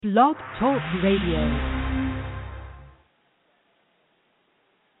Blog Talk Radio.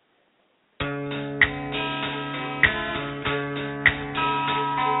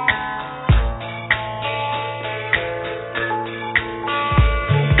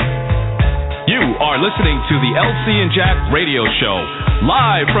 Are listening to the LC and Jack Radio Show,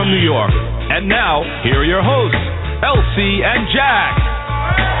 live from New York. And now, here are your hosts, LC and Jack.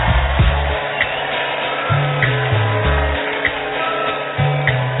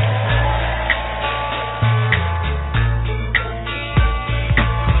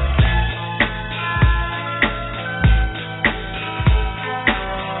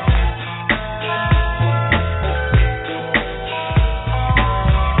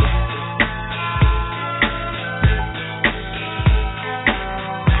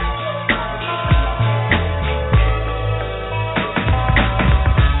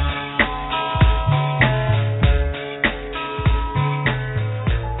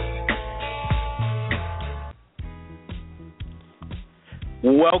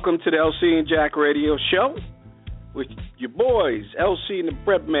 Welcome to the LC and Jack Radio Show with your boys, LC and the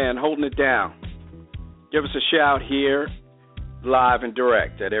Bread Man, holding it down. Give us a shout here, live and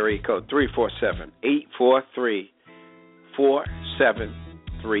direct, at area code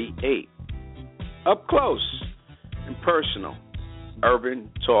 347-843-4738. Up close and personal, Urban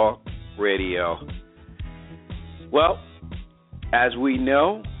Talk Radio. Well, as we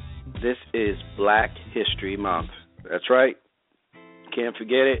know, this is Black History Month. That's right. Can't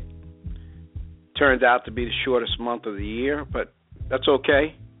forget it. Turns out to be the shortest month of the year, but that's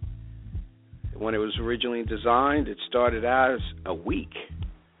okay. When it was originally designed, it started out as a week.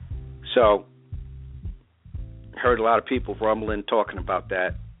 So, heard a lot of people rumbling, talking about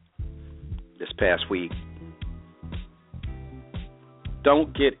that this past week.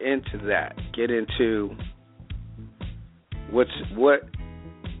 Don't get into that. Get into why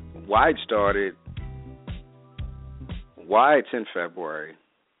it started, why it's in February,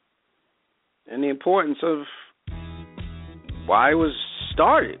 and the importance of why it was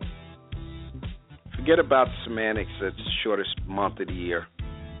started. Forget about the semantics. It's the shortest month of the year.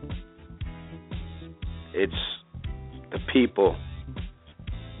 It's the people,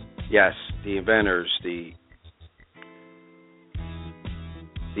 yes, the inventors, the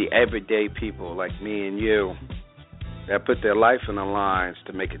everyday people like me and you that put their life in the lines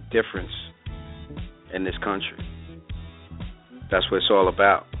to make a difference in this country. That's what it's all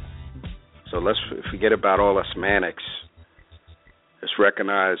about. So let's forget about all the semantics. Let's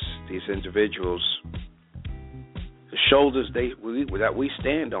recognize these individuals, the shoulders that we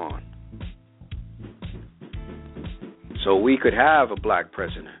stand on, so we could have a black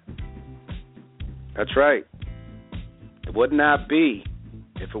president. That's right. It would not be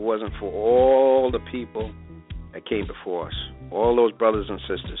if it wasn't for all the people that came before us, all those brothers and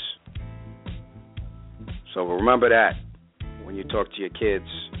sisters. So remember that. When you talk to your kids,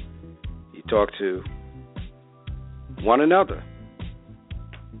 you talk to one another.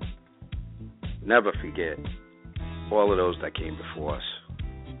 Never forget all of those that came before us.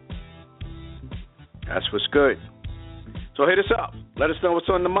 That's what's good. So hit us up. Let us know what's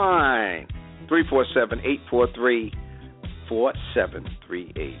on the mind.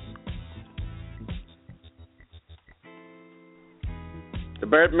 347-843-4738. The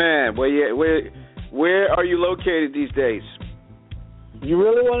Birdman, where are you located these days? You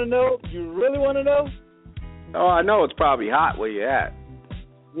really want to know? Oh, I know it's probably hot where you're at.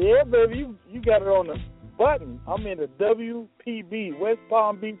 Yeah, baby, you got it on the button. I'm in the WPB, West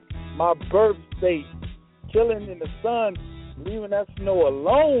Palm Beach, my birth state, chilling in the sun, leaving that snow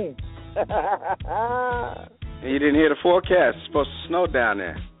alone. You didn't hear the forecast. It's supposed to snow down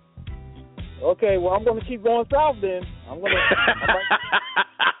there. Okay, well, I'm going to keep going south then. I'm on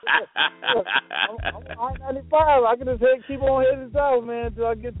I-95. I can just keep on heading south, man, until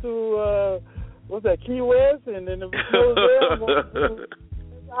I get to, Key West, and then if it snows there, I'm going to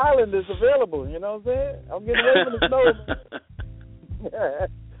the island that's available, you know what I'm saying? I'm getting away from the snow, man.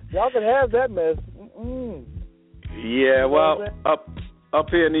 Y'all can have that mess. Mm-mm. Yeah, well, up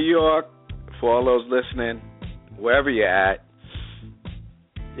here in New York, for all those listening, wherever you're at,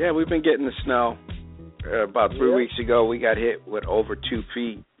 yeah, we've been getting the snow. About 3 weeks ago, we got hit with over 2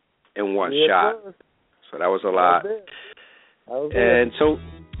 feet in one shot. So that was a lot. And so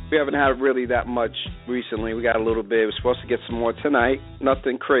we haven't had really that much recently. We got a little bit. We're supposed to get some more tonight.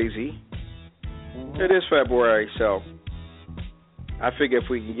 Nothing crazy. Mm-hmm. It is February, so I figure if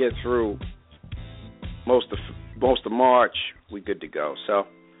we can get through most of March, we're good to go. So,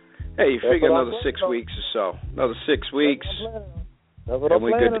 hey, you figure another 6 weeks or so. Another 6 weeks. That's what I'm and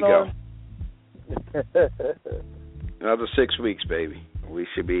we're good to go. on. Another 6 weeks, baby. we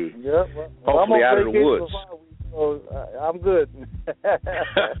should be hopefully out of the woods. So I'm good.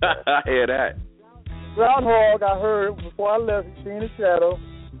 I hear that. Groundhog, I heard before I left, seen a shadow.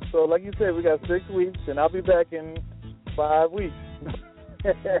 So, like you said, we got 6 weeks, and I'll be back in 5 weeks.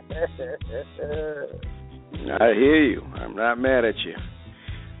 I hear you. I'm not mad at you.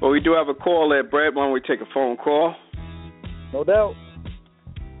 Well, we do have a call there, Brett. Why don't we take a phone call? No doubt.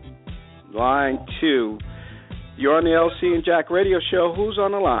 Line 2. You're on the LC and Jack radio show. Who's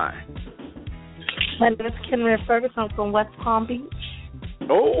on the line? My name is Kenry Ferguson. I'm from West Palm Beach.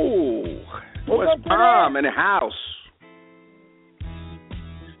 Oh, West Palm in the house.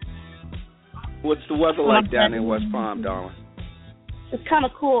 What's the weather like down in West Palm, darling? It's kind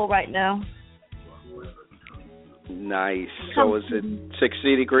of cool right now. Nice. So is it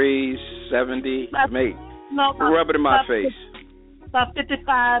 60 degrees, 70? Mate, rub it in my face. About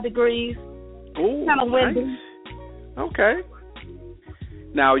 55 degrees. Ooh, kind of windy. Nice. Okay.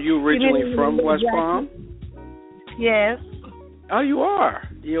 Now, you originally from West Palm? Yes. Oh, you are?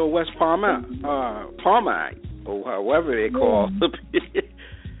 You're West Palmite, or however they call it.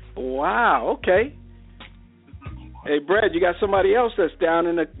 Wow, okay. Hey, Brad, you got somebody else that's down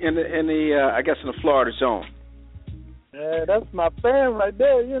in the I guess in the Florida zone. Yeah, that's my fam right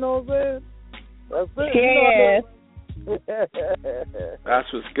there. You know what I'm saying? That's it. Yeah.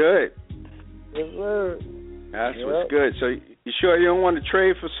 That's what's good. Yes, sir. That's what's good. So, you sure you don't want to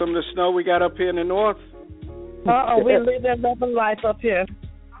trade for some of the snow we got up here in the north? We live that loving life up here.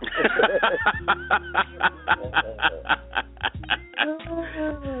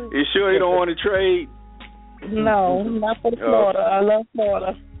 You sure you don't want to trade? No, not for Florida. I love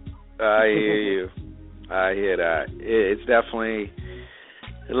Florida. I hear you. I hear that. It's definitely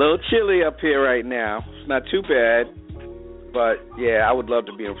a little chilly up here right now. It's not too bad, but yeah, I would love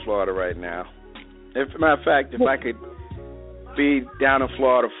to be in Florida right now. As a matter of fact, if I could be down in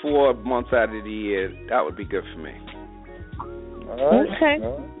Florida 4 months out of the year, that would be good for me. All right. Okay.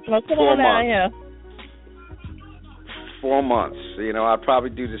 Let's come 4 on down months. here. 4 months. You know, I'd probably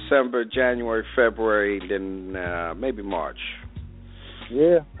do December, January, February, then maybe March.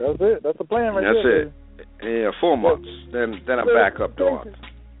 Yeah, that's it. That's the plan right there. there. That's it. Yeah, 4 months. Then I'm back up north. As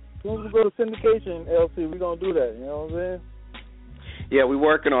soon as we go to syndication, LC, we're going to do that. You know what I'm saying? Yeah, we're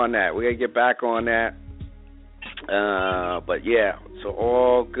working on that. We got to get back on that. But yeah, so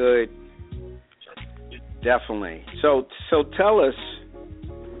all good. Definitely. So tell us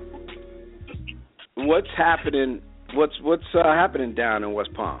what's happening. What's happening down in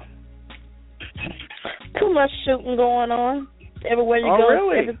West Palm? Too much shooting going on everywhere you go.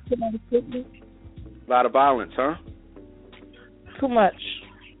 Really? A lot of violence, huh? Too much.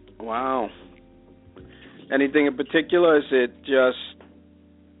 Wow. Anything in particular? Is it just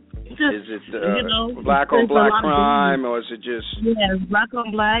black on black crime, or is it just? Yeah, it's black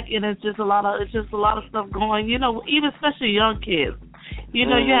on black, and it's just a lot of stuff going. You know, even especially young kids. You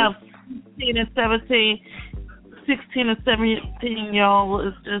know, you have 16 and 17, 16 and 17-year-old.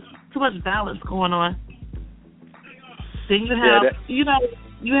 It's just too much violence going on. Then you have,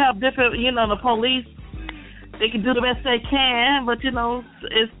 you have different. You know, the police. They can do the best they can, but you know,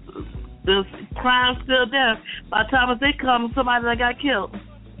 it's the crime's still there. By the time they come, somebody that got killed.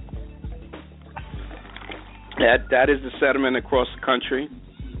 That is the sentiment across the country.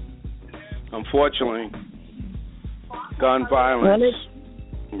 Unfortunately, gun violence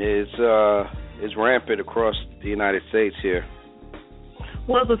is rampant across the United States here.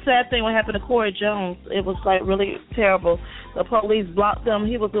 Well, the sad thing what happened to Corey Jones, it was like really terrible. The police blocked him.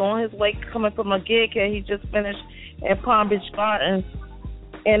 He was on his way coming from a gig here. He just finished at Palm Beach Gardens,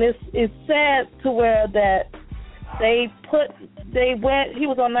 and it's sad to where that he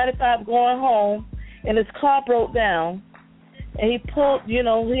was on 95 going home, and his car broke down, and he pulled. You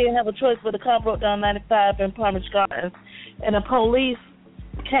know, he didn't have a choice, but the car broke down 95 in Palm Beach Gardens, and the police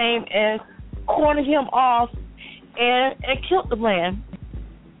came and cornered him off and killed the man.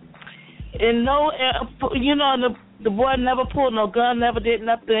 And the boy never pulled no gun, never did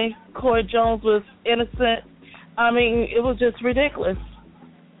nothing. Corey Jones was innocent. I mean, it was just ridiculous.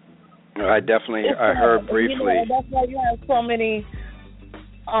 I heard briefly. You know, that's why you have so many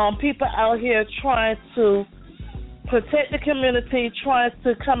people out here trying to protect the community, trying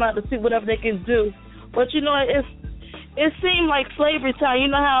to come out to see whatever they can do. But you know, it seemed like slavery time. You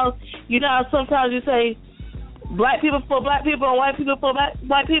know how sometimes you say black people for black people and white people for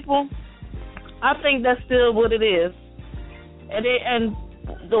white people. I think that's still what it is, and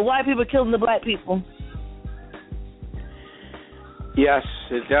the white people killing the black people. Yes,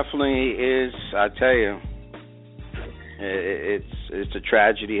 it definitely is. I tell you, it's a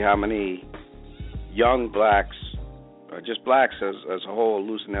tragedy how many young blacks just blacks as a whole,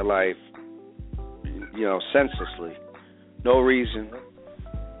 losing their life, senselessly. No reason.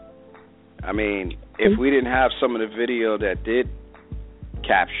 I mean, if we didn't have some of the video that did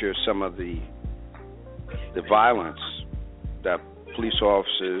capture some of the violence that police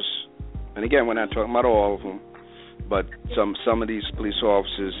officers, and again, we're not talking about all of them, but some of these police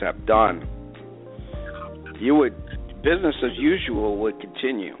officers have done, business as usual would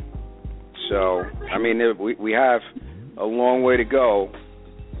continue. So, I mean, we have a long way to go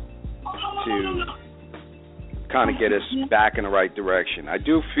to kind of get us back in the right direction. I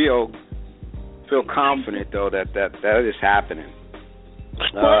do feel confident, though, that is happening.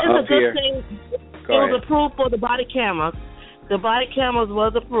 Well, it's a good thing. It was approved for the body cameras. The body cameras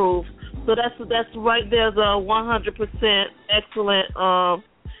was approved, so that's right there's a 100% excellent,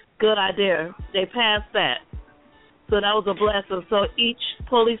 good idea. They passed that, so that was a blessing. So each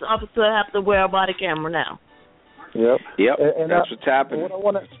police officer have to wear a body camera now. Yep. And that's what's happening.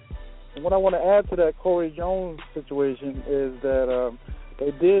 What I want to add to that Corey Jones situation is that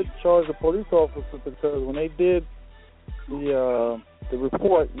they did charge the police officer because when they did the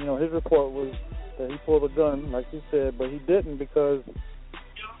report, his report was that he pulled a gun, like he said, but he didn't because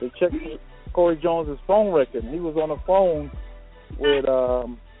they checked Corey Jones's phone record. He was on the phone with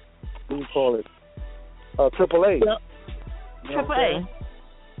AAA. Yep. AAA.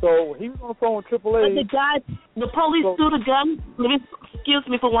 So he was on the phone with AAA. But the police threw the gun. Excuse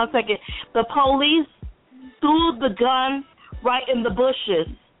me for 1 second. The police threw the gun right in the bushes.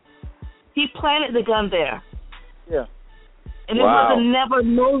 He planted the gun there. Yeah. And it wasn't never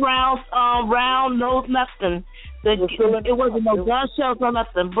no rounds, no nothing. It wasn't no gun shells or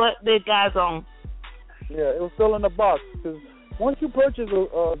nothing, but the guy's on. Yeah, it was still in the box. Because once you purchase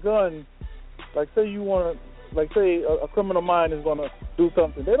a gun, like say a criminal mind is going to do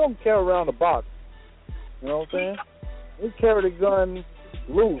something, they don't carry around the box. You know what I'm saying? They carry the gun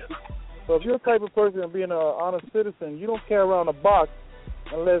loose. So if you're the type of person being an honest citizen, you don't carry around a box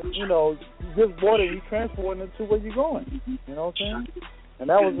unless, you just bought it and you transporting it to where you're going. You know what I'm saying? And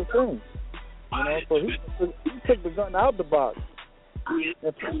that was the thing. So he took the gun out the box and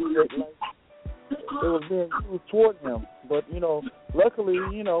put it like it was being used toward him. But, luckily,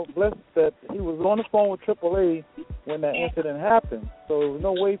 blessed that he was on the phone with AAA when that incident happened. So there was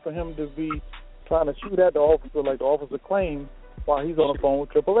no way for him to be trying to shoot at the officer like the officer claimed while he's on the phone with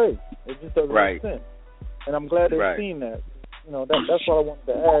AAA. It just doesn't make sense. And I'm glad they've seen that. That's what I wanted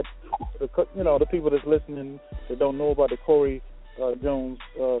to add to the people that's listening that don't know about the Corey Jones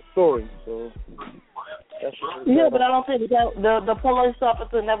story. So that's but I don't think the police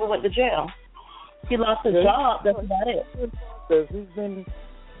officer never went to jail. He lost his job. That's about it.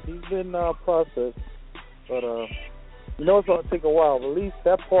 He's been processed, but it's going to take a while. But at least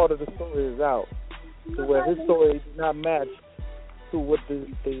that part of the story is out, to where his story did not match to what the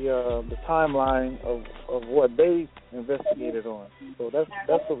timeline of what they investigated on. So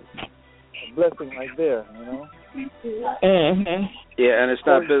that's a blessing right there, Mm-hmm. Yeah, and it's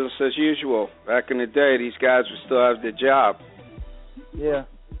not business as usual. Back in the day, these guys would still have their job. Yeah.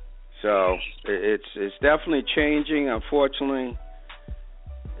 So it's definitely changing. Unfortunately,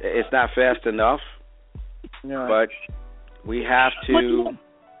 it's not fast enough. Yeah. But we have to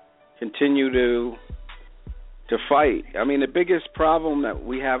continue to fight. I mean, the biggest problem that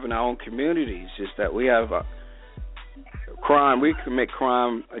we have in our own communities is that we have crime. We commit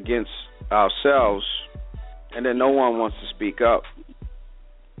crime against ourselves, and then no one wants to speak up.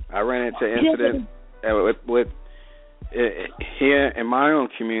 I ran into an incident with here in my own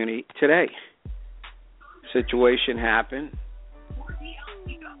community today. Situation happened.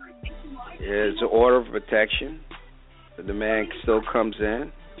 There's an order of protection. The man still comes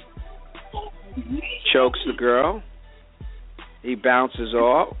in, chokes the girl. He bounces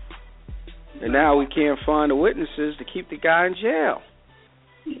off. And now we can't find the witnesses to keep the guy in jail.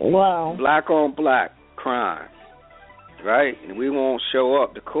 Wow. Black on black crime. Right? And we won't show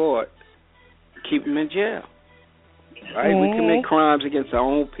up to court to keep him in jail. Right? We commit crimes against our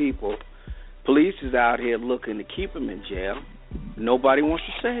own people. Police is out here looking to keep him in jail. Nobody wants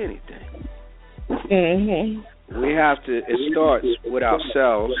to say anything. Mm-hmm. We have to, it starts with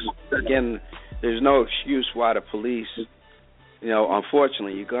ourselves. Again, there's no excuse why the police,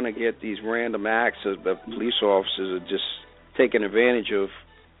 unfortunately, you're going to get these random acts of the police officers are just taking advantage of,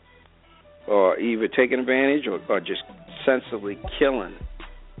 or either taking advantage or just sensibly killing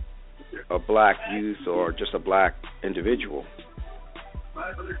a black youth or just a black individual.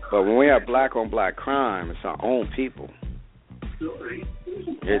 But when we have black on black crime, it's our own people.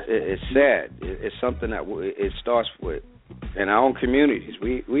 It's sad. It's something that it starts with in our own communities.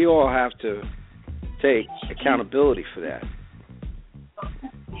 We all have to take accountability for that.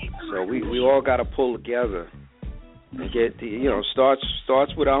 So we all got to pull together and get starts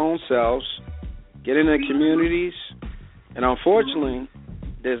with our own selves, get in the communities, and unfortunately,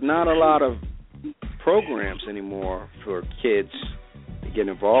 there's not a lot of programs anymore for kids to get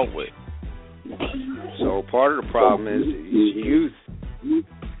involved with. So part of the problem is youth,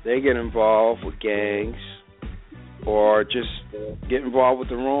 they get involved with gangs or just get involved with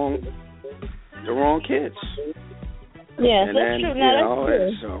the wrong kids. Yeah, and that's then, true. No,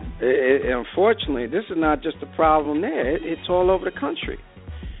 that's true. So unfortunately, this is not just a problem there. It's all over the country.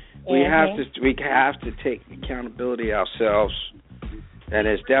 We have to take accountability ourselves, and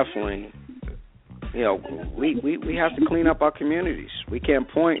it's definitely, we have to clean up our communities. We can't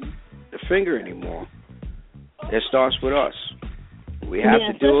point the finger anymore. It starts with us. We have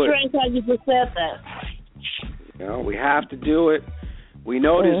to do it. That's strange how you just said that. We have to do it. We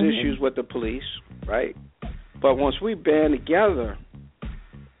know there's issues with the police, right? But once we band together,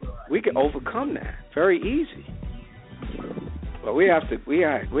 we can overcome that very easy. But we have to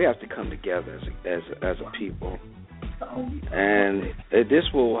come together as a people, and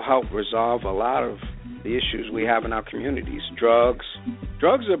this will help resolve a lot of the issues we have in our communities. Drugs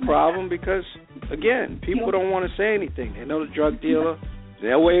are a problem because, again, people don't want to say anything. They know the drug dealer, they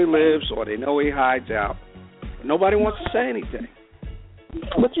know where he lives, or they know where he hides out. But nobody wants to say anything.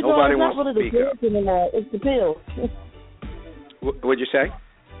 But nobody it's not wants really to speak the pills anymore. It's the pills. What'd you say?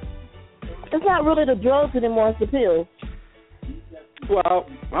 It's not really the drugs anymore. It's the pills. Well,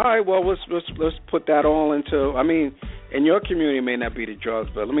 all right. Well, let's put that all into. I mean, in your community, it may not be the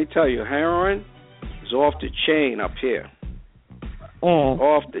drugs, but let me tell you, heroin is off the chain up here.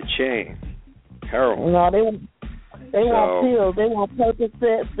 Off the chain, heroin. No, they want pills. They want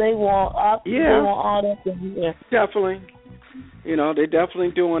Percocets. They want oxy. They want all that. Definitely. They're definitely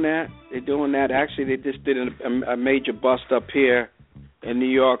doing that. They're doing that. Actually, they just did a major bust up here in New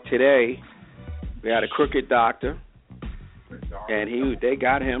York today. We had a crooked doctor, and they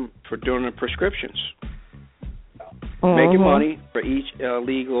got him for doing the prescriptions, making money for each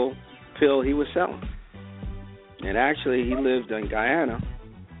illegal pill he was selling. And actually, he lived in Guyana.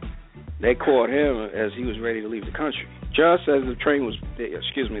 They caught him as he was ready to leave the country, just as the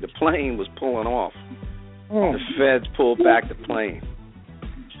plane was pulling off. The feds pulled back the plane.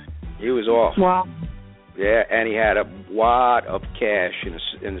 He was off. Wow. Yeah, and he had a wad of cash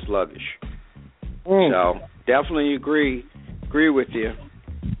in his luggage. So definitely agree with you.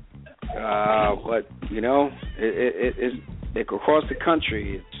 But it across the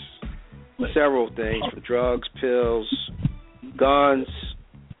country, it's several things from drugs, pills, guns.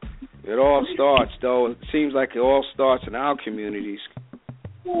 It all starts, though. It seems like it all starts in our communities,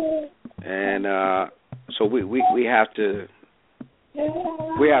 and so we got to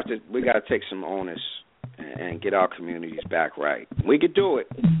take some onus and get our communities back right. We could do it,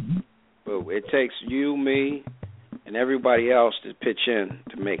 but it takes you, me, and everybody else to pitch in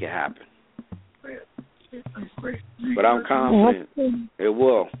to make it happen. But I'm confident it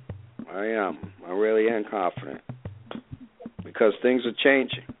will. I am. I really am confident because things are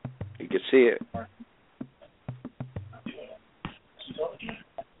changing. You can see it.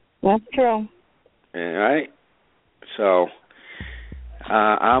 That's true. All right. So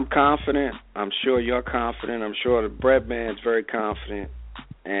I'm confident. I'm sure you're confident. I'm sure the bread man's very confident,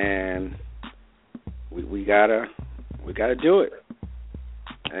 and we gotta do it.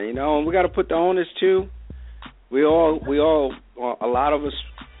 And and we gotta put the onus too. We all a lot of us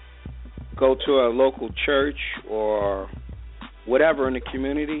go to a local church or whatever in the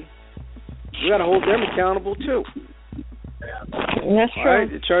community. We gotta hold them accountable too. That's true. Right?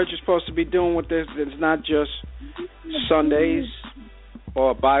 The church is supposed to be doing what this. It's not just Sundays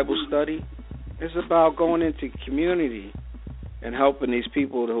or a Bible study. It's about going into community and helping these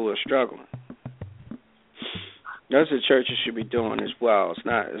people who are struggling. That's what churches should be doing as well.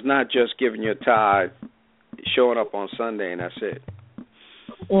 It's not just giving your tithe, showing up on Sunday, and that's it.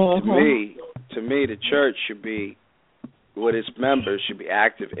 To me, the church should be, with its members, should be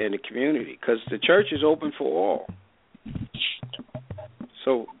active in the community because the church is open for all.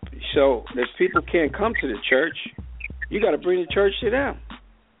 So if people can't come to the church, you got to bring the church to them.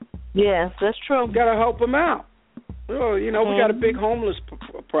 Yes, that's true. You got to help them out. We got a big homeless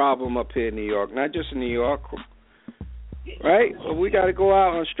problem up here in New York, not just in New York, right? But we got to go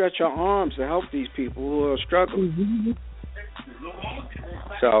out and stretch our arms to help these people who are struggling.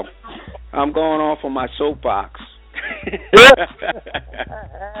 So I'm going off on my soapbox.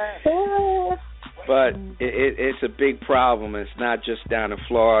 But it's a big problem. It's not just down in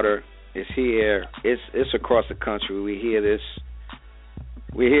Florida. It's here. It's across the country. We hear this.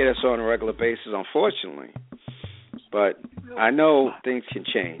 We hear this on a regular basis, unfortunately. But I know things can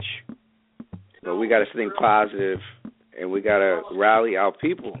change. But we got to think positive, and we got to rally our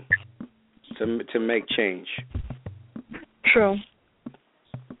people to make change. True.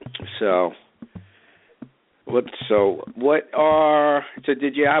 So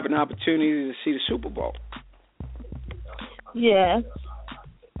did you have an opportunity to see the Super Bowl? Yes.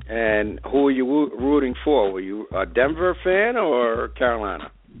 And who were you rooting for? Were you a Denver fan or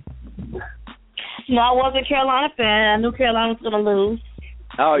Carolina? No, I wasn't a Carolina fan. I knew Carolina was going to lose.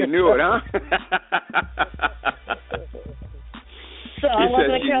 Oh, you knew it, huh? So I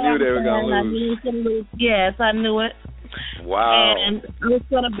wasn't a Carolina knew they were fan. going I knew it was going to lose. Yes, I knew it. Wow. And I was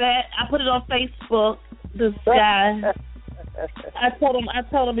going to bet. I put it on Facebook. This guy. I told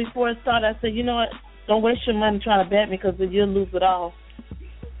him before it started. I said, you know what? Don't waste your money trying to bet me because you'll lose it all.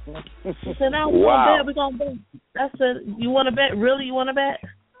 He said, no, we're going to bet. I said, you want to bet? Really, you want to bet?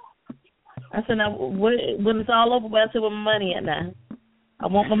 I said, now, when it's all over, I said, where my money at now? I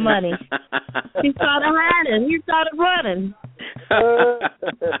want my money. He started hiding. He started running.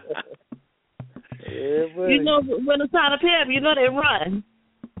 Yeah, you know, when it's time to pay them, you know they run.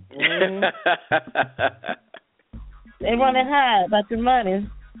 Mm-hmm. They run and hide about your money.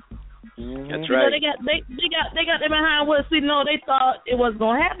 That's You right. know, they got them behind what? See, no, they thought it was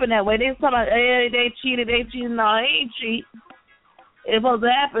gonna happen that way. They was talking about, hey, they cheated. No, they ain't cheat. It supposed to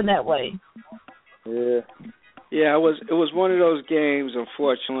happen that way. Yeah. Yeah, it was one of those games.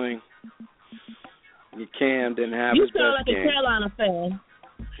 Unfortunately, Cam didn't have You his sound best like game. a Carolina fan.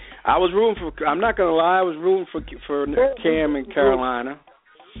 I was rooting for. I'm not gonna lie. I was rooting for Cam in Carolina.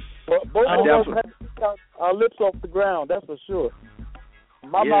 Both of us had to keep our lips off the ground. That's for sure.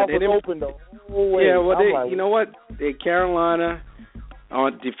 My mouth was open the whole way. Yeah, well, like, you know what? Carolina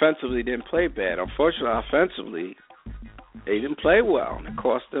defensively didn't play bad. Unfortunately, offensively, they didn't play well. It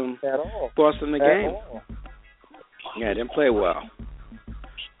cost them at all. the game. All. Yeah, they didn't play well.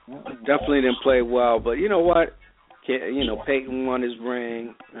 Definitely didn't play well. But you know what? Peyton won his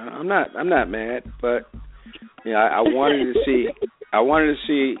ring. I'm not mad, but I wanted to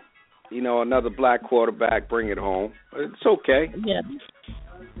see another black quarterback bring it home. But it's okay. Yeah.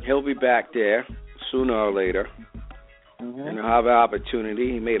 He'll be back there sooner or later. Mm-hmm. And he'll have an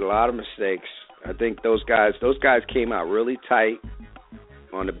opportunity. He made a lot of mistakes. I think those guys came out really tight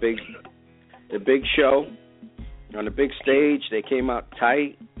on the big show. On the big stage, they came out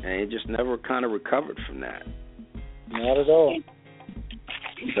tight, and just never kind of recovered from that. Not at all.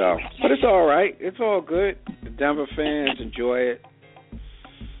 So, but it's all right. It's all good. The Denver fans enjoy it.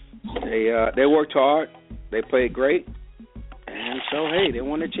 They worked hard. They played great, and so hey, they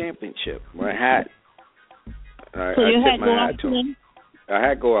won the championship. My hat. So your hat go out to them? Our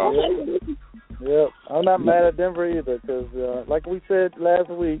hat go out. Yep, I'm not mad at Denver either because, like we said last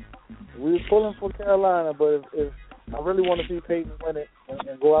week, we were pulling for Carolina, but if I really want to see Peyton win it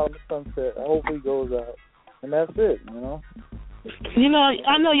and go out in the sunset, I hope he goes out, and that's it.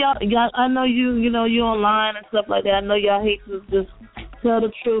 I know y'all. I know you you online and stuff like that. I know y'all hate to just tell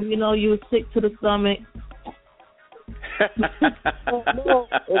the truth. You sick to the stomach. No,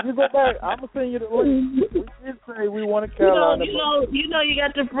 if you go back, I'm gonna send you the link. We did say we wanted Carolina. You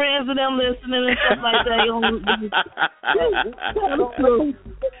got your friends and them listening and stuff like that.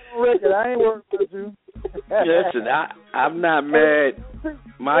 I ain't worried about you. Listen, I'm not mad.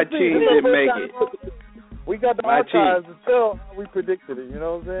 My team didn't make it. We got the archives to tell how we predicted it. You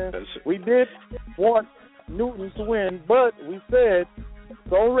know what I'm saying? We did want Newton to win, but we said,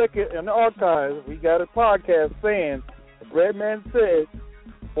 don't wreck it in the archives. We got a podcast saying, Redman said,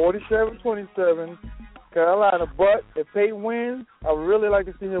 47-27, Carolina. But if Peyton wins, I would really like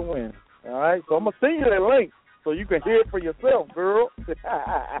to see him win. All right? So I'm going to send you that link so you can hear it for yourself, girl. Okay,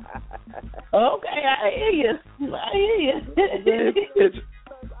 I hear you.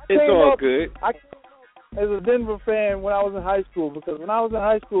 It's all good. As a Denver fan when I was in high school, because when I was in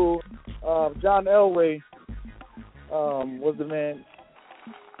high school, John Elway was the man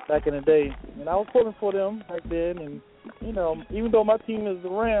back in the day, and I was pulling for them back then. And even though my team is the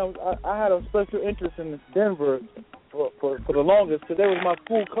Rams, I had a special interest in Denver for the longest because they was my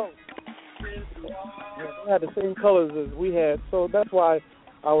school colors. They had the same colors as we had, so that's why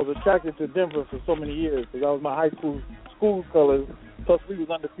I was attracted to Denver for so many years because that was my high school colors. Plus, we was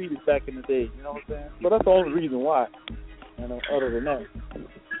undefeated back in the day. You know what I'm saying? But that's the only reason why. Other than that.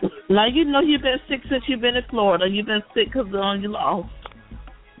 Now you've been sick since you've been in Florida. You've been sick because you lost.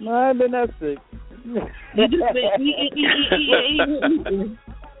 No, I ain't been that sick. You just been.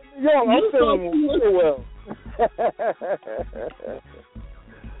 I'm feeling well.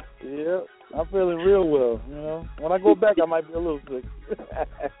 Yeah. I'm feeling real well, you know. When I go back, I might be a little sick.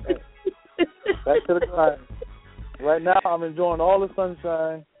 Back to the grind. Right now, I'm enjoying all the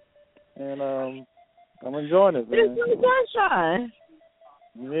sunshine, and I'm enjoying it, man. It's sunshine.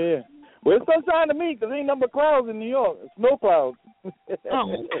 Yeah. Well, it's sunshine to me because ain't nothing but clouds in New York. It's snow clouds.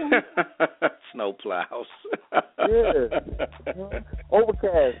 Snow clouds. Yeah.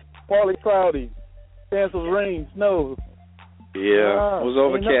 Overcast, partly cloudy, chance of rain, snow. Yeah, it was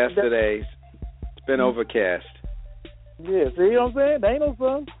overcast today. It's been overcast. Yeah, see what I'm saying? There ain't no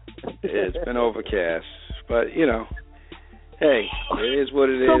sun. It's been overcast. But, you know, hey, it is what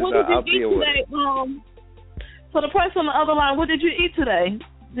it is. I'll deal with it. For the person on the other line, what did you eat today?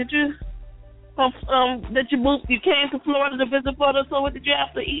 Did you move? You came to Florida to visit us, so what did you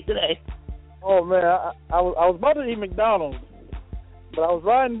have to eat today? Oh, man, I was about to eat McDonald's, but I was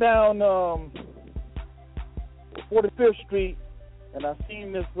riding down 45th Street, and I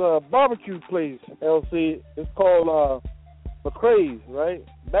seen this barbecue place, LC. It's called McCrae's, right?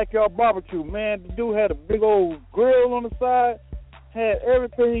 Backyard barbecue. Man, the dude had a big old grill on the side, had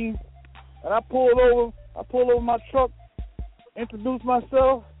everything, and I pulled over my truck, introduced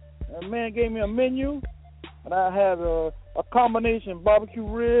myself, and man gave me a menu, and I had a combination barbecue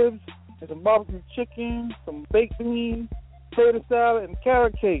ribs and some barbecue chicken, some baked beans, potato salad, and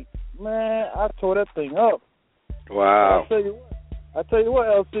carrot cake. Man, I tore that thing up. Wow. I tell you what,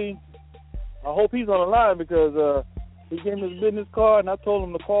 LC, I hope he's on the line because he gave me his business card, and I told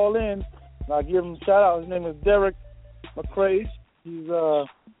him to call in, and I'll give him a shout out. His name is Derek McCrae. He's a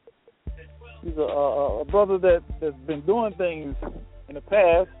brother that's been doing things in the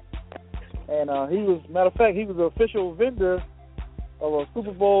past, and matter of fact, he was the official vendor of a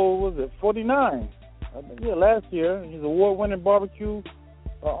Superbowl, 49? Last year. He's an award-winning barbecue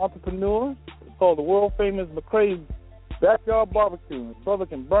entrepreneur. It's called the world-famous McCrae's Backyard Barbecue. His brother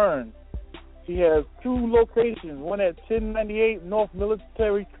can burn. He has 2 locations, one at 1098 North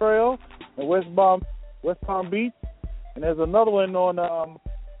Military Trail in West Palm Beach, and there's another one on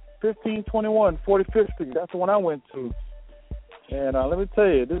 1521 45th Street. That's the one I went to. And let me tell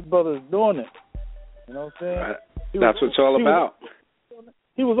you, this brother's doing it. You know what I'm saying? That's what it's all about.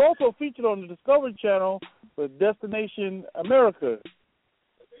 He was also featured on the Discovery Channel with Destination America.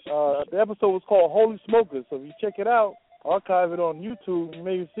 The episode was called Holy Smokers. So if you check it out, archive it on YouTube, you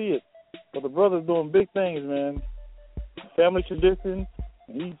maybe see it. But the brother's doing big things, man. Family tradition.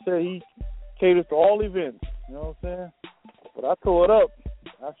 And he said he caters to all events. You know what I'm saying? But I tore it up.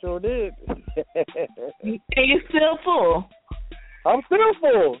 I sure did. And you're still full. I'm still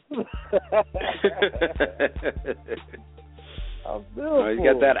full. I'm still full. You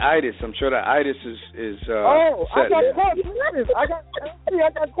got that itis. I'm sure that itis is I got caught sleeping. I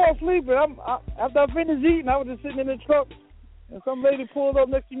got caught sleeping. After I finished eating, I was just sitting in the truck, and some lady pulled up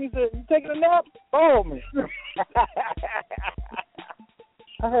next to me and said, "You taking a nap?" Oh, man.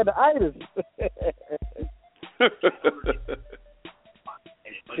 I had the itis.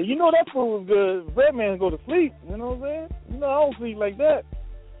 You know that food was good. Red man go to sleep. You know what I'm saying? You know I don't sleep like that.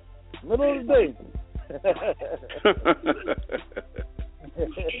 Middle of the day.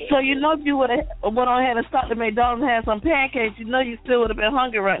 So you know if you would have went on ahead and stopped at McDonald's and had some pancakes, you know you still would have been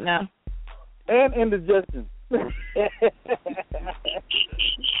hungry right now. And indigestion. Shout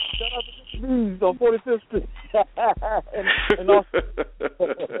out to Mr. Beans on 45th Street. and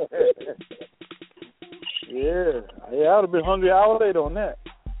yeah, I would have been hungry an hour later on that.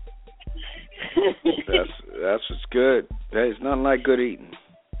 That's what's good. There's nothing like good eating.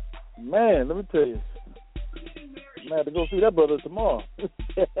 Man, let me tell you. I'm have to go see that brother tomorrow.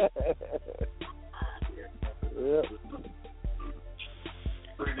 Yep.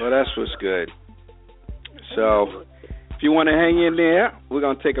 Well, that's what's good. So, if you want to hang in there, we're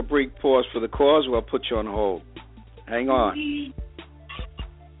going to take a brief pause for the cause. We'll put you on hold. Hang on.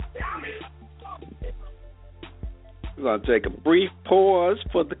 We're going to take a brief pause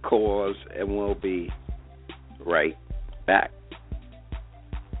for the cause, and we'll be right back.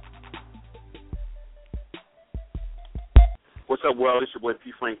 What's up, world? It's your boy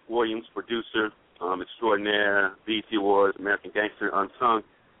P. Frank Williams, producer, extraordinaire, BET Awards, American Gangster, Unsung,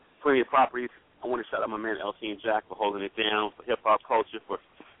 plenty of properties. I want to shout out my man LC and Jack for holding it down, for hip-hop culture, for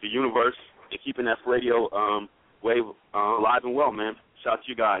the universe, and keeping that radio wave alive and well, man. Shout out to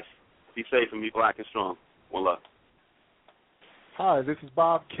you guys. Be safe and be black and strong. One love. Hi, this is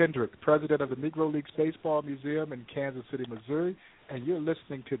Bob Kendrick, president of the Negro Leagues Baseball Museum in Kansas City, Missouri, and you're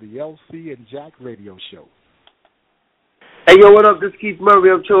listening to the LC and Jack radio show. Hey, yo, what up? This is Keith Murray.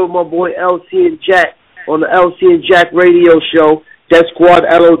 I'm chilling with my boy LC and Jack on the LC and Jack radio show. Death Squad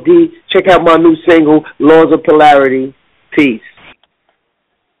LOD. Check out my new single, Laws of Polarity. Peace.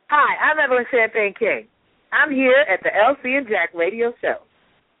 Hi, I'm Evelyn Champagne King. I'm here at the LC and Jack Radio Show.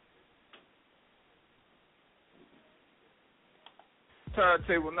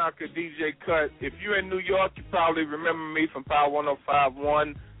 Turntable Knocker, DJ Cut. If you're in New York, you probably remember me from Power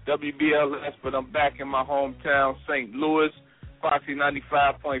 105.1 WBLS, but I'm back in my hometown, St. Louis, Foxy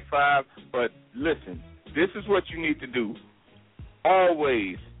 95.5. But listen, this is what you need to do.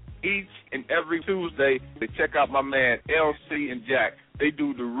 Always, each and every Tuesday, to check out my man LC and Jack. They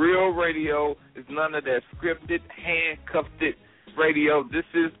do the real radio. It's none of that scripted, handcuffed radio. This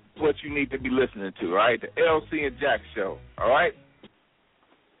is what you need to be listening to, all right? The LC and Jack show, all right?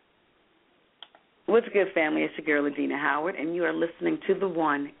 What's good, family? It's your girl, Adina Howard, and you are listening to the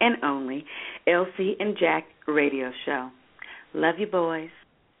one and only LC and Jack radio show. Love you, boys.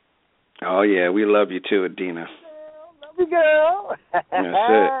 Oh, yeah, we love you too, Adina. Love you, girl. That's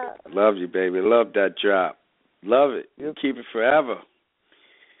it. Love you, baby. Love that drop. Love it. Yep. Keep it forever.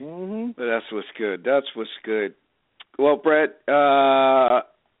 Mm-hmm. But that's what's good. That's what's good. Well, Brett,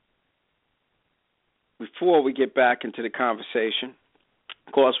 before we get back into the conversation,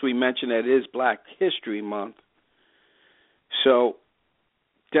 of course, we mentioned that it is Black History Month. So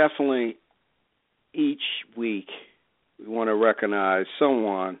definitely each week we want to recognize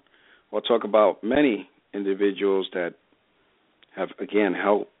someone or talk about many individuals that have, again,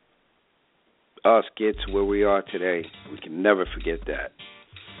 helped us get to where we are today. We can never forget that.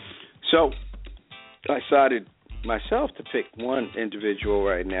 So I decided myself to pick one individual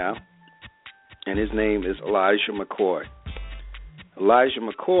right now, and his name is Elijah McCoy. Elijah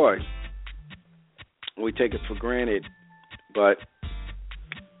McCoy, we take it for granted, but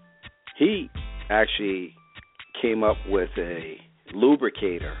he actually came up with a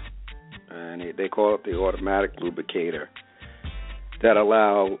lubricator, and they call it the automatic lubricator, that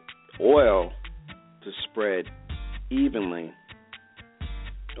allowed oil to spread evenly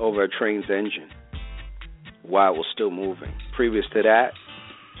over a train's engine while it was still moving. Previous to that,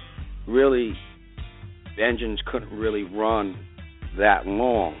 really, engines couldn't really run that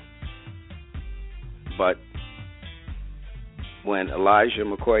long. But when Elijah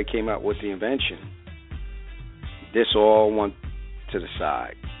McCoy came out with the invention, this all went to the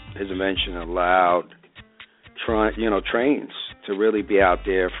side. His invention allowed trains to really be out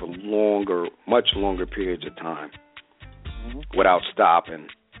there for much longer periods of time without stopping.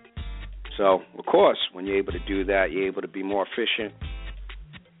 So, of course, when you're able to do that, you're able to be more efficient,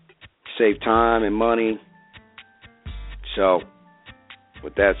 save time and money. So,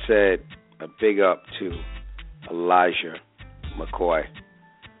 with that said, a big up to Elijah McCoy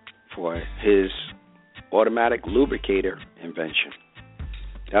for his automatic lubricator invention.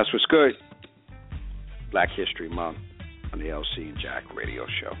 That's what's good. Black History Month on the LC and Jack radio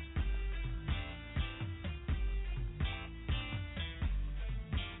show.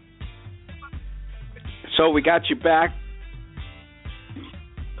 So we got you back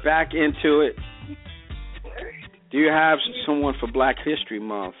into it. Do you have someone for Black History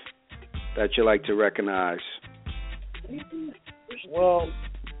Month that you like to recognize? Well,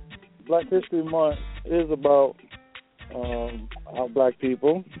 Black History Month is about our black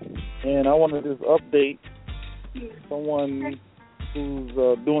people, and I want to just update someone who's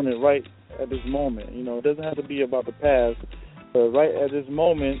doing it right at this moment. You know, it doesn't have to be about the past, but right at this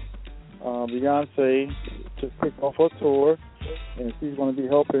moment, Beyonce just kicked off her tour, and she's going to be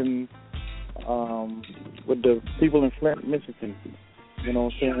helping with the people in Flint, Michigan. You know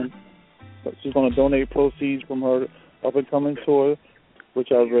what I'm saying? But she's going to donate proceeds from her up-and-coming tour, which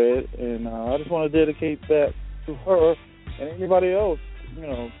I read, and I just want to dedicate that to her and anybody else, you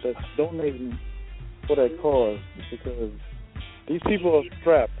know, that's donating for that cause, because these people are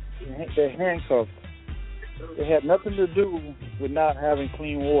strapped. They're handcuffed. It had nothing to do with not having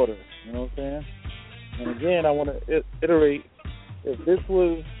clean water, you know what I'm saying? And again, I want to iterate, if this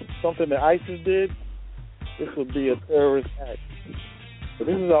was something that ISIS did, this would be a terrorist act. But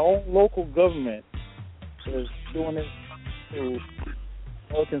this is our own local government that's doing it to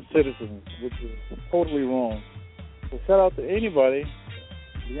American citizens, which is totally wrong. So shout out to anybody,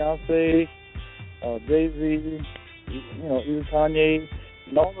 Beyonce, Jay-Z, you know, even Kanye,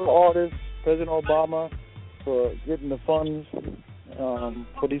 and all the artists, President Obama, for getting the funds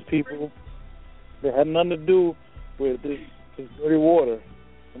for these people. They had nothing to do with this dirty water,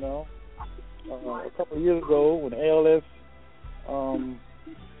 you know. A couple of years ago, when ALS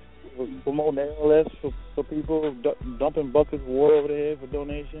was promoting ALS for people, dumping buckets of water over their head for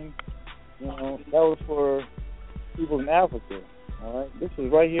donation, you know, that was for people in Africa, all right? This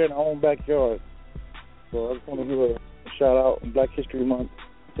is right here in our own backyard. So I just want to give a shout out on Black History Month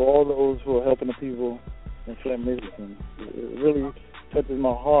for all those who are helping the people in Flint, Michigan. It really touches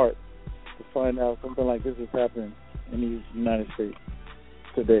my heart to find out something like this is happening in the United States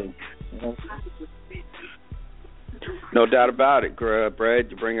today. You know? No doubt about it, Brad.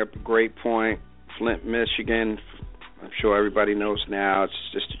 You bring up a great point. Flint, Michigan, I'm sure everybody knows now, it's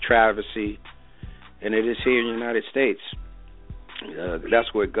just a travesty, and it is here in the United States.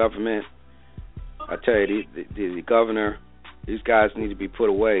 That's where government, I tell you, the governor, these guys need to be put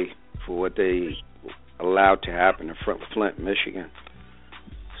away for what they allowed to happen in Flint, Michigan.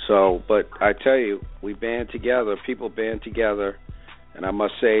 So, but I tell you, we band together, people band together, and I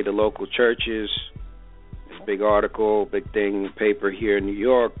must say the local churches, this big article, big thing in the paper here in New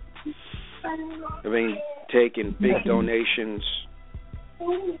York, I mean, taking big donations,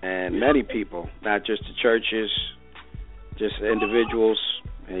 and many people, not just the churches, just individuals.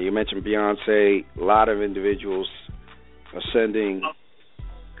 And you mentioned Beyonce, a lot of individuals are sending,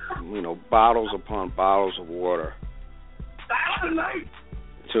 bottles upon bottles of water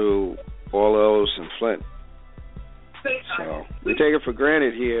to all those in Flint. So we take it for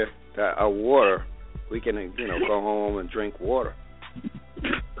granted here that our water, we can, go home and drink water.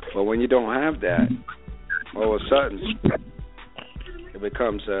 But when you don't have that, all of a sudden, it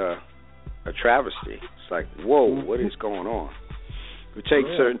becomes a travesty. It's like, whoa, what is going on? We take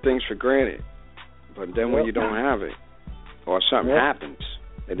certain things for granted, but then when you don't have it, or something happens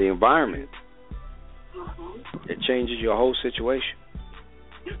in the environment, it changes your whole situation.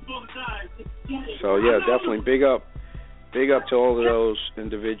 So yeah, definitely big up to all of those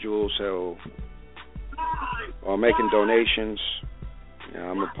individuals who are making donations.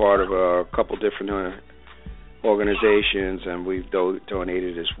 I'm a part of a couple different organizations, and we've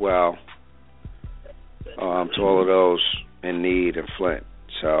donated as well to all of those in need in Flint.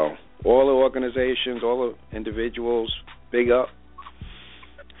 So all the organizations, all the individuals, big up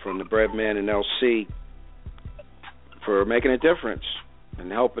from the Breadman and LC for making a difference and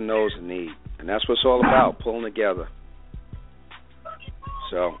helping those in need. And that's what it's all about, pulling together.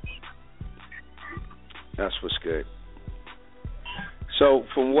 So that's what's good. So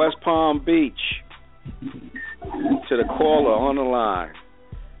from West Palm Beach to the caller on the line,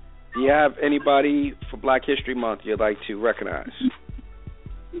 do you have anybody for Black History Month you'd like to recognize?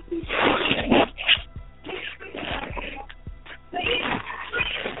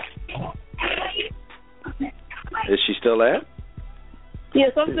 Is she still there?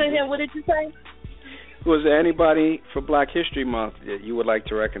 Yes, I'm still here. What did you say? Was there anybody for Black History Month that you would like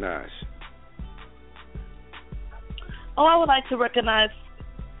to recognize? Oh, I would like to recognize.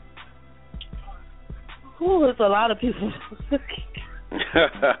 There's a lot of people.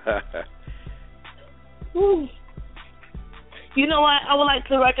 You know what? I would like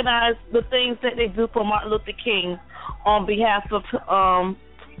to recognize the things that they do for Martin Luther King on behalf of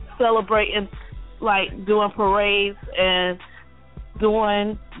celebrating, like doing parades and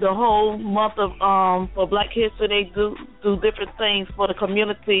doing the whole month of for Black History. They do different things for the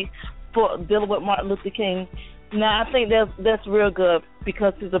community for dealing with Martin Luther King. Now I think that's real good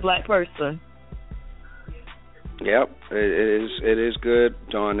because he's a black person. Yep, it is good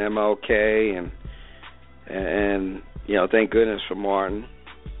on MLK and thank goodness for Martin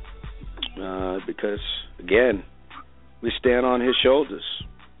because again we stand on his shoulders.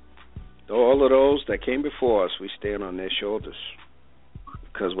 All of those that came before us, we stand on their shoulders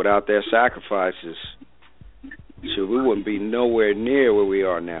because without their sacrifices, we wouldn't be nowhere near where we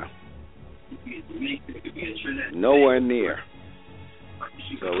are now. Nowhere near.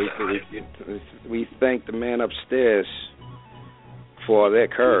 So we thank the man upstairs for their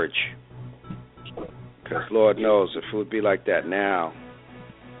courage. Because Lord knows if it would be like that now,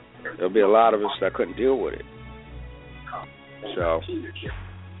 there'll be a lot of us that couldn't deal with it. So,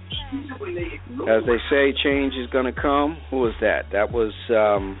 as they say, change is going to come. Who was that? That was,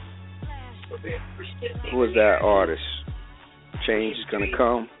 who was that artist? Change is going to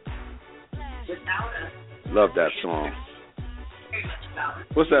come. Love that song.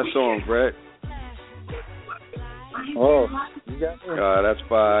 What's that song, Brett? Oh, you got it? That's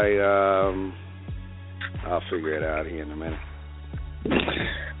by, I'll figure it out here in a minute.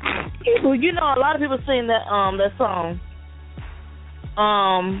 Well, a lot of people sing that song.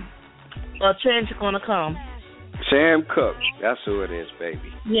 A change is gonna come. Sam Cooke, that's who it is,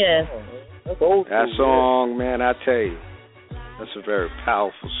 baby. Yes. That song, man, I tell you, that's a very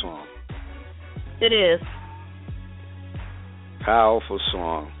powerful song. It is. Powerful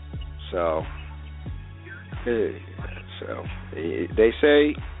song. So they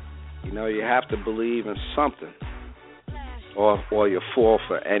say, you have to believe in something, or you fall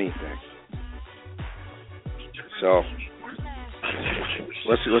for anything. So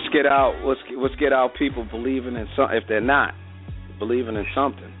let's get out. Let's get our people believing in something. If they're not believing in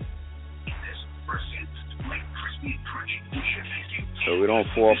something, So we don't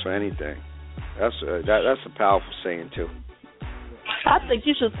fall for anything. That's a powerful saying too. I think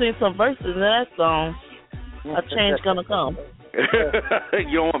you should sing some verses in that song. A change gonna come.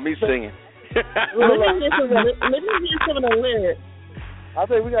 You don't want me singing. Let me hear some of the lyrics. I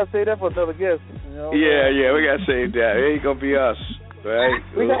think we gotta say that for another guest. You know? Yeah, we gotta say that. It ain't gonna be us, right?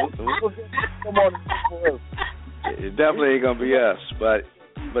 Come on, for us. It definitely ain't gonna be us, but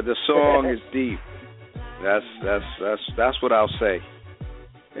the song is deep. That's what I'll say.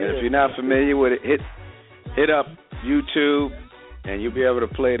 And if you're not familiar with it, hit up YouTube, and you'll be able to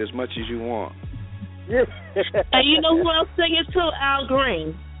play it as much as you want. And you know who else sing it too? Al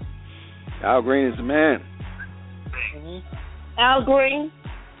Green. Al Green is the man. Al Green.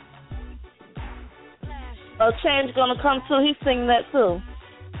 A change gonna come too. He's singing that too.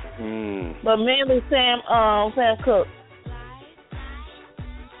 But mainly Sam Cooke.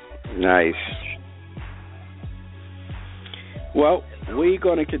 Nice. Well, we're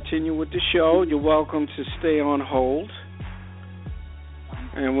going to continue with the show. You're welcome to stay on hold.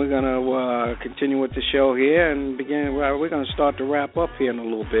 And we're going to continue with the show here and begin. We're going to start to wrap up here in a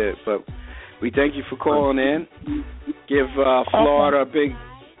little bit. But we thank you for calling in. Give Florida a big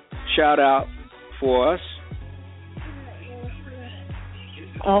shout out for us.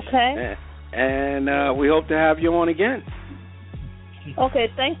 Okay. And we hope to have you on again. Okay,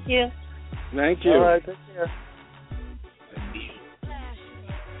 thank you. Thank you. All right, take care.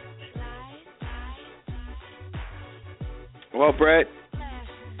 Well, Brett,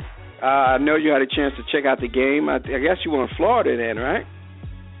 I know you had a chance to check out the game. I guess you were in Florida then, right?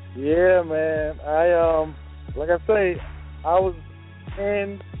 Yeah, man. I like I say, I was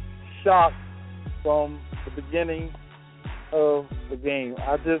in shock from the beginning of the game.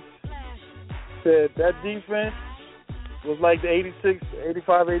 I just said that defense was like the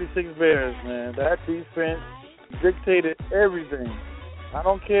 85-86 Bears, man. That defense dictated everything. I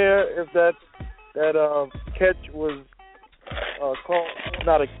don't care if that catch was called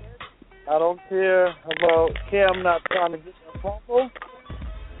not a catch. I don't care about Cam not trying to get that fumble.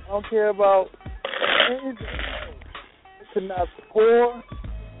 I don't care about anything. They could not score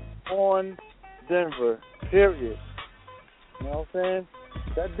on Denver, period. You know what I'm saying?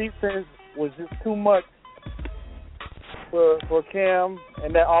 That defense was just too much for Cam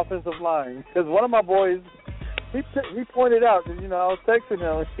and that offensive line. Because one of my boys, he pointed out, because, you know, I was texting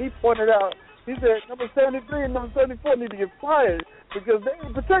him, he pointed out, he said, number 73 and number 74 need to get fired because they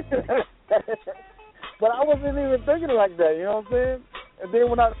ain't protecting him. But I wasn't even thinking like that, you know what I'm saying? And then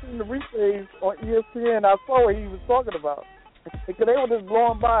when I seen the replays on ESPN, I saw what he was talking about. Because they were just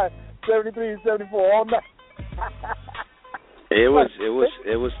blowing by 73 and 74 all night. It was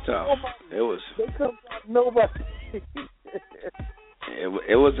tough. They couldn't stop nobody.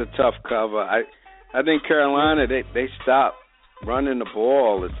 It was a tough cover. I think Carolina they stopped running the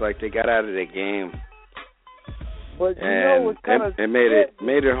ball. It's like they got out of their game. But you know what's kind of it made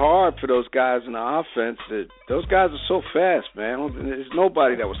it hard for those guys in the offense. Those guys are so fast, man. There's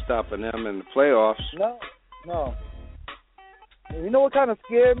nobody that was stopping them in the playoffs. No. And you know what kind of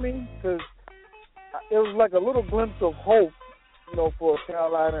scared me? Because it was like a little glimpse of hope, you know, for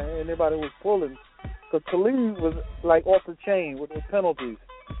Carolina and anybody who was pulling. Because Khalid was like off the chain with those penalties,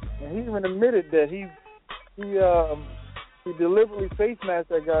 and he even admitted that he deliberately face masked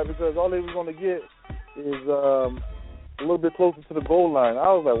that guy because all they was going to get is a little bit closer to the goal line.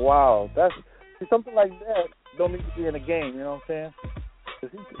 I was like, wow, something like that don't need to be in a game. You know what I'm saying?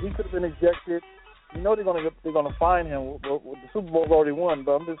 Because he could have been ejected. You know they're gonna find him. The Super Bowl's already won,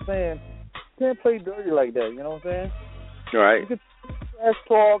 but I'm just saying, you can't play dirty like that. You know what I'm saying? Right. You could trash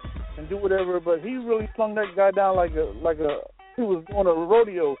talk and do whatever, but he really slung that guy down like he was on a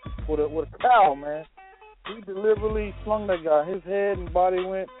rodeo with a cow, man. He deliberately slung that guy. His head and body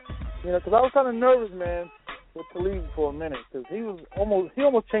went, you know, because I was kind of nervous, man, with Khalid for a minute because he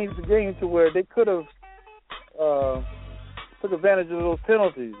almost changed the game to where they could have took advantage of those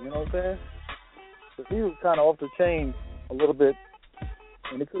penalties. You know what I'm saying? Because he was kind of off the chain a little bit,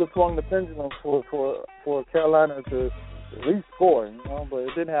 and they could have swung the pendulum for Carolina to at least score, you know, but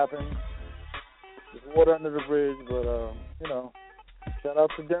it didn't happen. There's water under the bridge, but you know, shout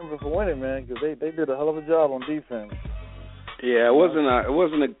out to Denver for winning, man, because they did a hell of a job on defense. Yeah, it wasn't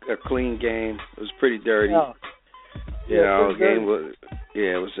a clean game. It was pretty dirty. No. You know, the game was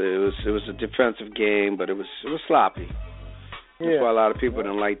it was a defensive game, but it was sloppy. That's why a lot of people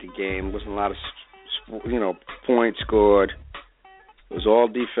didn't like the game. It wasn't a lot of points scored. It was all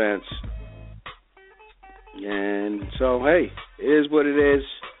defense. And so, hey, it is what it is.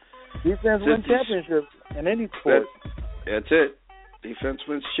 Defense wins championships in any sport. That's it. Defense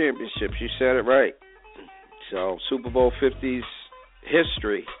wins championships. You said it right. So, Super Bowl 50's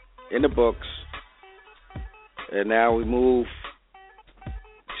history in the books, and now we move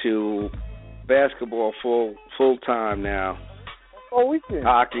to basketball full time now. All weekend.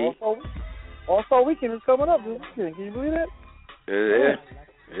 Hockey. All-Star weekend is coming up this weekend. Can you believe that?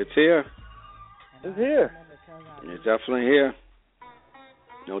 It's here. It's here. It's definitely here.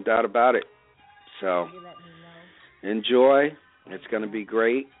 No doubt about it. So, enjoy. It's going to be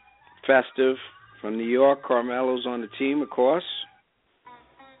great. Festive from New York. Carmelo's on the team, of course.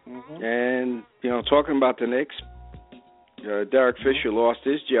 Mm-hmm. And, talking about the Knicks, Derek Fisher lost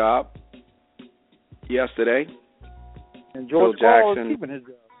his job yesterday. And George Karl is keeping his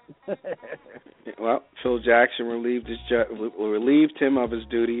job. Well, Phil Jackson relieved him of his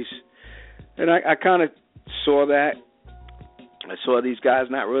duties. And I kind of saw that. I saw these guys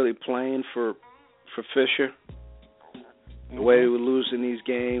not really playing for Fisher. The way they were losing these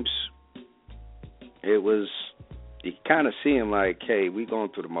games, it was, you kind of see him like, hey, we going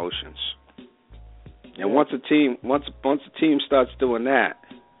through the motions. And once a team starts doing that,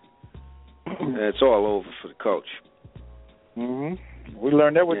 it's all over for the coach. We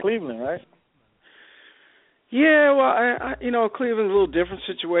learned that with Cleveland, right? Yeah, well, Cleveland's a little different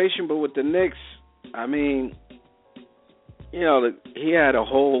situation, but with the Knicks, I mean, he had a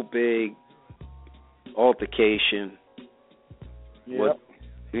whole big altercation. Yep.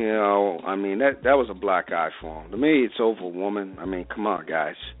 I mean, that was a black eye for him. To me, it's over a woman. I mean, come on,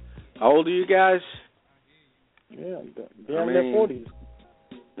 guys. How old are you guys? Yeah, they're in their 40s.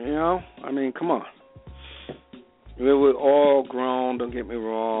 I mean, come on. We were all grown, don't get me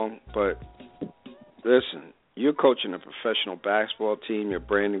wrong, but listen, you're coaching a professional basketball team, you're a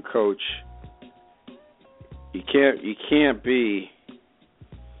brand new coach. You can't be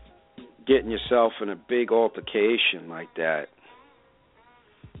getting yourself in a big altercation like that.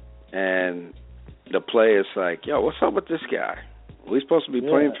 And the player's like, yo, what's up with this guy? Are we supposed to be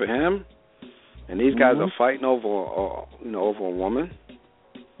playing for him? And these guys are fighting over a woman.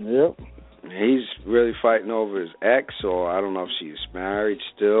 Yep. He's really fighting over his ex, or I don't know if she's married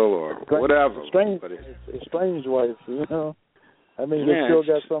still or whatever. It's strange wife, I mean, they still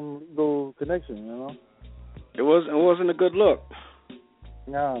got some legal connection, It wasn't a good look.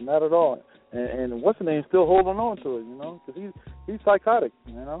 No, not at all. And what's the name? Still holding on to it, because he's psychotic,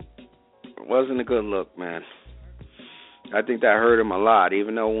 It wasn't a good look, man. I think that hurt him a lot,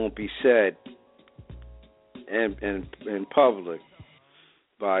 even though it won't be said in public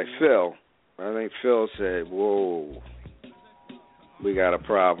by Phil. I think Phil said, whoa, we got a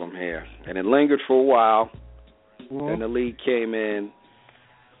problem here. And it lingered for a while. Then the league came in,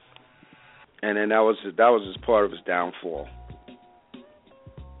 and then that was just part of his downfall.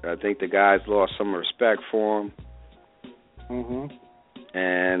 I think the guys lost some respect for him.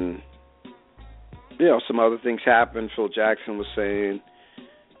 And, some other things happened. Phil Jackson was saying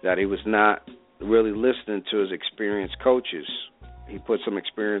that he was not really listening to his experienced coaches. He put some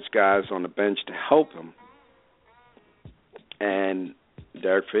experienced guys on the bench to help him. And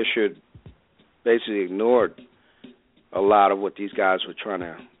Derek Fisher basically ignored a lot of what these guys were trying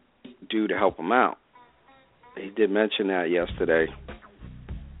to do to help him out. He did mention that yesterday.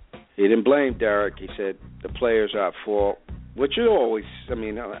 He didn't blame Derek. He said the players are at fault, which you always, at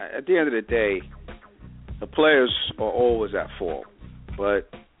the end of the day, the players are always at fault. But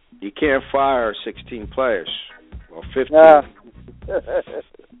you can't fire 16 players or 15. Nah.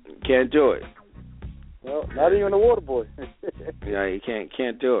 Can't do it. Well, not even the water boy. Yeah, you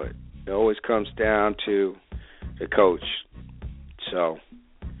can't do it. It always comes down to the coach. So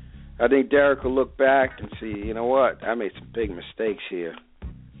I think Derek will look back and see, you know what, I made some big mistakes here.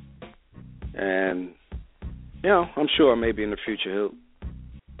 And, I'm sure maybe in the future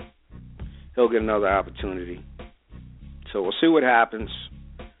he'll get another opportunity. So we'll see what happens.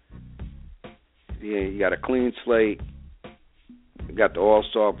 You got a clean slate. You got the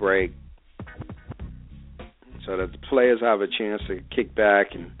All-Star break. So that the players have a chance to kick back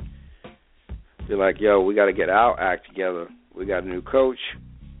and be like, yo, we got to get our act together. We got a new coach.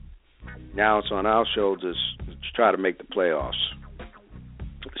 Now it's on our shoulders to try to make the playoffs.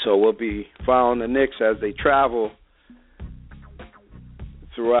 So we'll be following the Knicks as they travel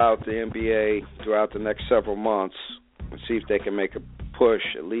throughout the NBA, throughout the next several months, and see if they can make a push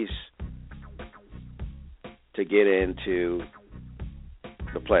at least to get into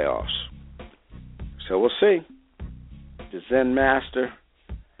the playoffs. So we'll see. The Zen Master,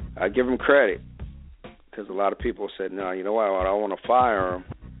 I give him credit because a lot of people said, no, you know what, I want to fire him.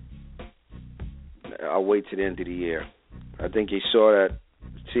 I'll wait to the end of the year. I think he saw that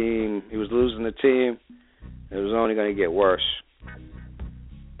the team, he was losing the team. It was only going to get worse.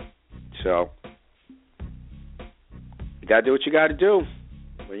 So you got to do what you got to do.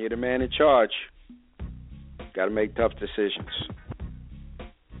 When you're the man in charge, you got to make tough decisions.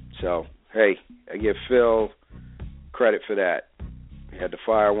 So, hey, I give Phil credit for that. He had to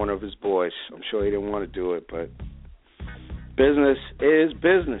fire one of his boys. I'm sure he didn't want to do it, but business is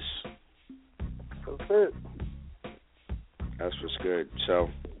business. That's it. That's what's good. So,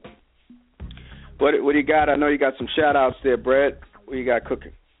 what do you got? I know you got some shout-outs there, Brett. What you got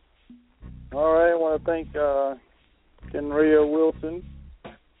cooking? All right, I want to thank Kenria Wilson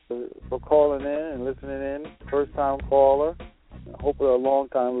for calling in and listening in. First-time caller. Hopefully a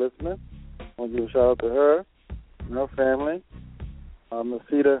long-time listener. I want to give a shout-out to her and her family.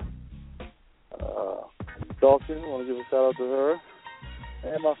 Masita Dawkins, I want to give a shout-out to her.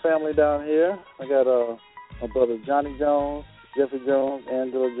 And my family down here. I got my brother Johnny Jones, Jeffrey Jones,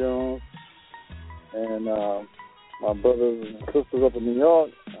 Angela Jones, and my brothers and sisters up in New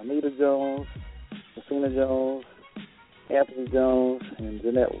York, Anita Jones, Christina Jones, Anthony Jones, and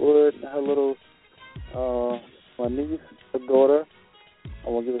Jeanette Wood, and her little, my niece, her daughter. I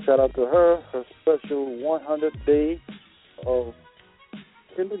want to give a shout-out to her special 100th day of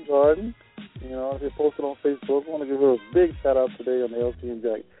kindergarten. You know, they posted on Facebook. I want to give her a big shout-out today on the LC and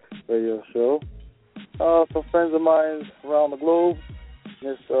Jack radio show. Some friends of mine around the globe,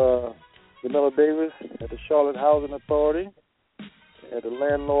 Miss Jamila Davis at the Charlotte Housing Authority, at the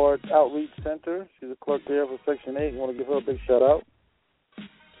Landlord Outreach Center. She's a clerk there for Section 8. I want to give her a big shout-out.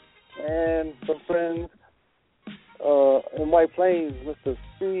 And some friends in White Plains, Mr.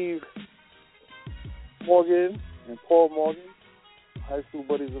 Steve Morgan and Paul Morgan, high school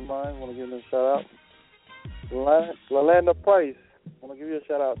buddies of mine. I want to give them a shout-out. LaLanda Price, I want to give you a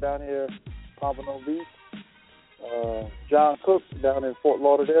shout-out down here, Pompano Beach. John Cook down in Fort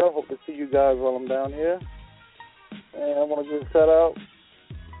Lauderdale. Hope to see you guys while I'm down here. And I want to give a shout-out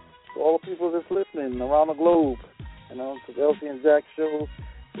to all the people that's listening around the globe. You know, to the LC and Jack show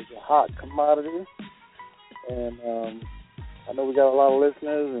is a hot commodity. And I know we got a lot of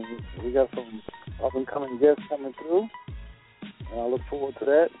listeners, and we got some up-and-coming guests coming through. And I look forward to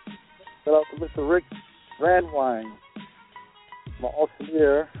that. Shout out to Mr. Rick Brandwine, my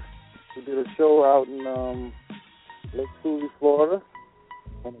auctioneer, who did a show out in Lake Susie, Florida.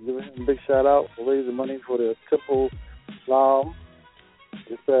 I want to give him a big shout-out for raising money for the Triple Lam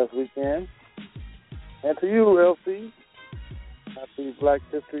this past weekend. And to you, LC, happy Black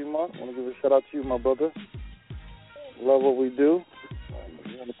History Month. I want to give a shout-out to you, my brother. Love what we do.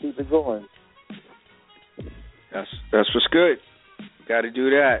 We want to keep it going. That's what's good. Got to do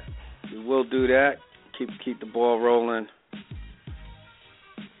that. We will do that. Keep the ball rolling.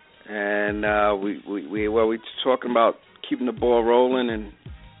 And we're talking about keeping the ball rolling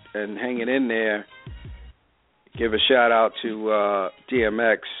and hanging in there. Give a shout out to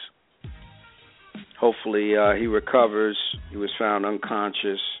DMX. Hopefully he recovers. He was found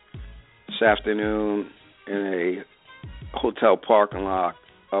unconscious this afternoon in a hotel parking lot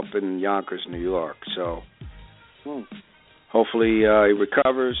up in Yonkers, New York. So hopefully he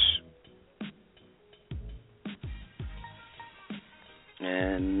recovers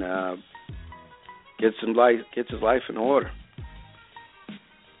and gets his life in order.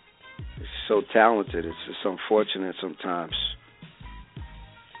 He's so talented. It's just unfortunate sometimes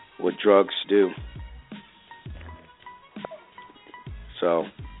what drugs do. So,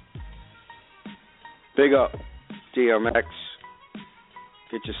 big up, DMX.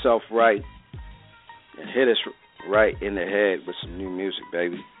 Get yourself right and hit us right in the head with some new music,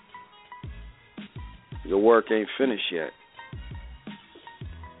 baby. Your work ain't finished yet.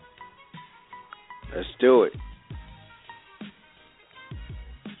 Let's do it.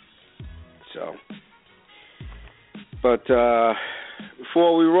 So, but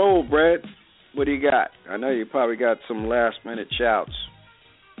before we roll, Brett, what do you got? I know you probably got some last-minute shouts.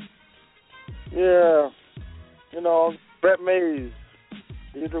 Yeah, you know, Brett Mays,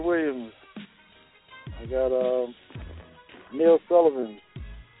 Deidre Williams. I got Neil Sullivan,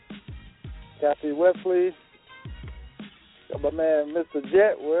 Kathy Wesley. Got my man Mr.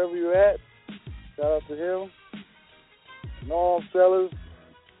 Jet, wherever you at. Shout out to him. Norm Sellers.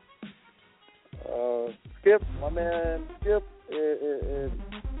 Skip, my man Skip, and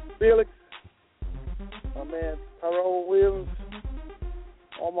Felix. My man Tyrone Williams.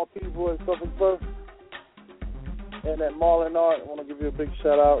 All my people in Suffolk Bus. And at Marlin Art, I want to give you a big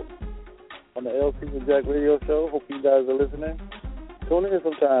shout out on the LC and Jack radio show. Hope you guys are listening. Tune in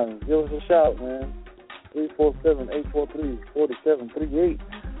sometimes. Give us a shout, man. 347-843-4738.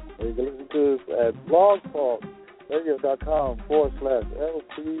 Or you can listen to us at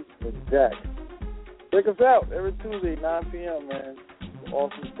blogtalkradio.com/LC and Jack. Check us out every Tuesday, 9 p.m., man.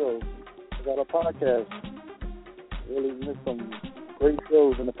 Awesome show. We got a podcast. Really missed some great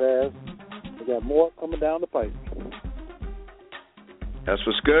shows in the past. We got more coming down the pipe. That's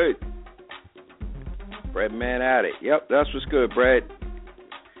what's good. Bread Man at it. Yep, that's what's good, Bread.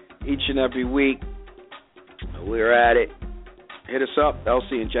 Each and every week, we're at it. Hit us up,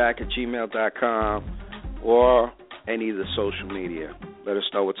 lcandjack@gmail.com, or any of the social media. Let us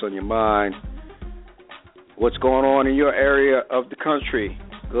know what's on your mind, what's going on in your area of the country,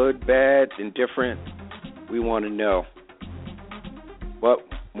 good, bad, indifferent. We want to know. But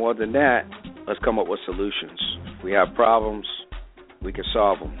more than that, let's come up with solutions. If we have problems, we can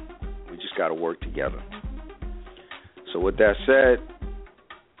solve them. We just got to work together. So with that said,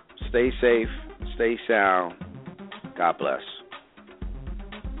 stay safe, stay sound. God bless.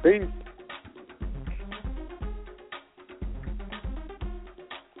 Peace.